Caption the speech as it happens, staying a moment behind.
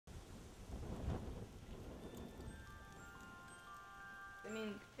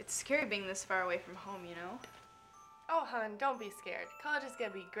It's scary being this far away from home, you know? Oh, hon, don't be scared. College is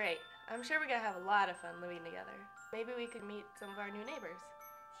gonna be great. I'm sure we're gonna have a lot of fun living together. Maybe we could meet some of our new neighbors.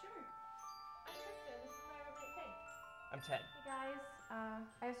 Sure. I'm Kristen. This is my roommate, Faith. I'm Ted. Hey guys,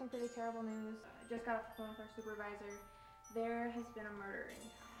 I have some pretty terrible news. I just got off the phone with our supervisor. There has been a murder in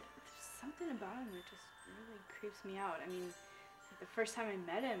town. There's something about him that just really creeps me out. I mean, the first time I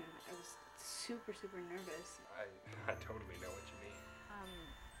met him, I was super nervous. I totally know what you mean.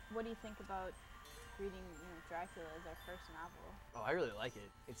 What do you think about reading Dracula as our first novel? Oh, I really like it.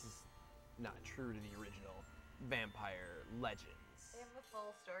 It's just not true to the original vampire legends. They have the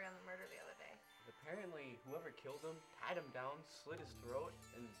full story on the murder the other day. Apparently, whoever killed him tied him down, slit his throat,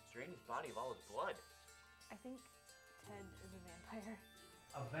 and drained his body of all his blood. I think Ted is a vampire.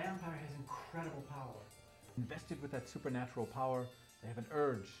 A vampire has incredible power. Invested with that supernatural power, they have an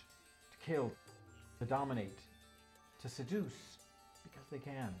urge to kill, to dominate, to seduce, because they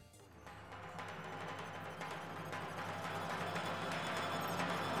can.